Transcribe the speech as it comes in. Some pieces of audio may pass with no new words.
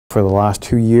For the last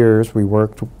 2 years, we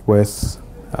worked with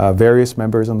various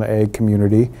members in the ag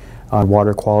community on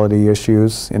water quality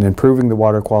issues and improving the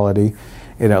water quality,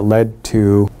 and it led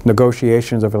to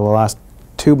negotiations over the last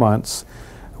 2 months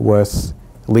with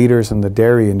leaders in the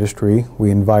dairy industry.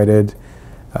 We invited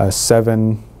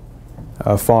 7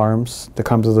 farms to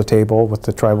come to the table with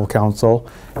the tribal council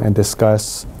and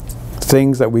discuss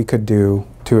things that we could do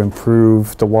to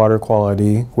improve the water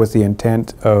quality with the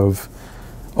intent of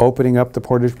opening up the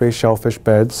Portage Bay shellfish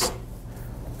beds,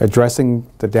 addressing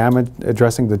the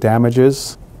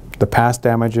damages, the past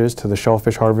damages to the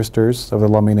shellfish harvesters of the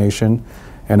Lummi Nation,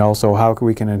 and also how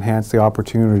we can enhance the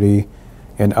opportunity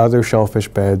in other shellfish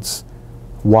beds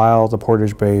while the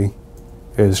Portage Bay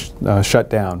is shut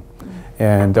down.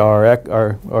 And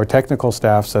our technical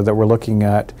staff said that we're looking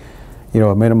at,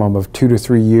 a minimum of 2 to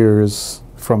 3 years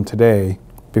from today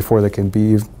before they can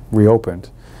be reopened.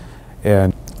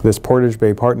 And this Portage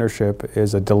Bay partnership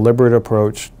is a deliberate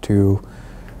approach to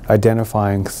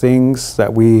identifying things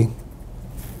that we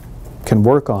can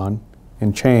work on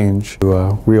and change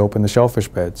to reopen the shellfish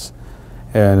beds.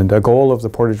 And a goal of the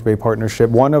Portage Bay partnership,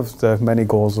 one of the many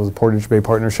goals of the Portage Bay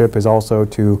partnership, is also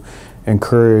to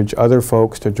encourage other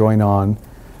folks to join on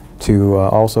to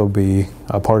also be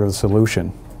a part of the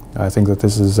solution. I think that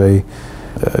this is a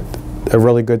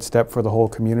really good step for the whole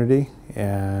community,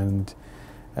 and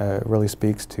it really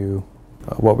speaks to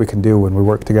what we can do when we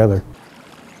work together.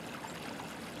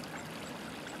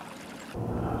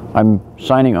 I'm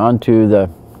signing on to the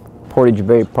Portage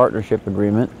Bay Partnership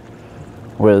Agreement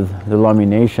with the Lummi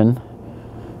Nation.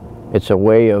 It's a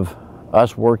way of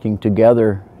us working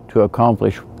together to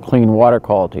accomplish clean water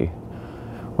quality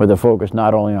with a focus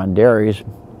not only on dairies,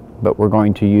 but we're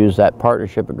going to use that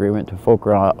partnership agreement to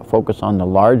focus on the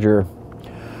larger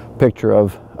picture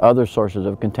of other sources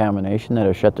of contamination that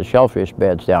have shut the shellfish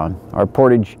beds down. Our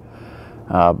Portage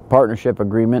Partnership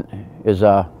Agreement is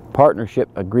a partnership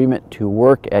agreement to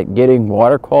work at getting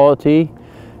water quality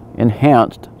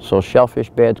enhanced so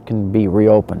shellfish beds can be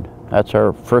reopened. That's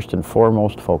our first and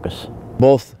foremost focus.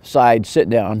 Both sides sit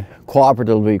down,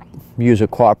 cooperatively use a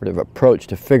cooperative approach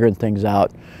to figuring things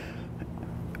out.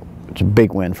 It's a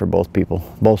big win for both people,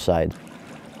 both sides.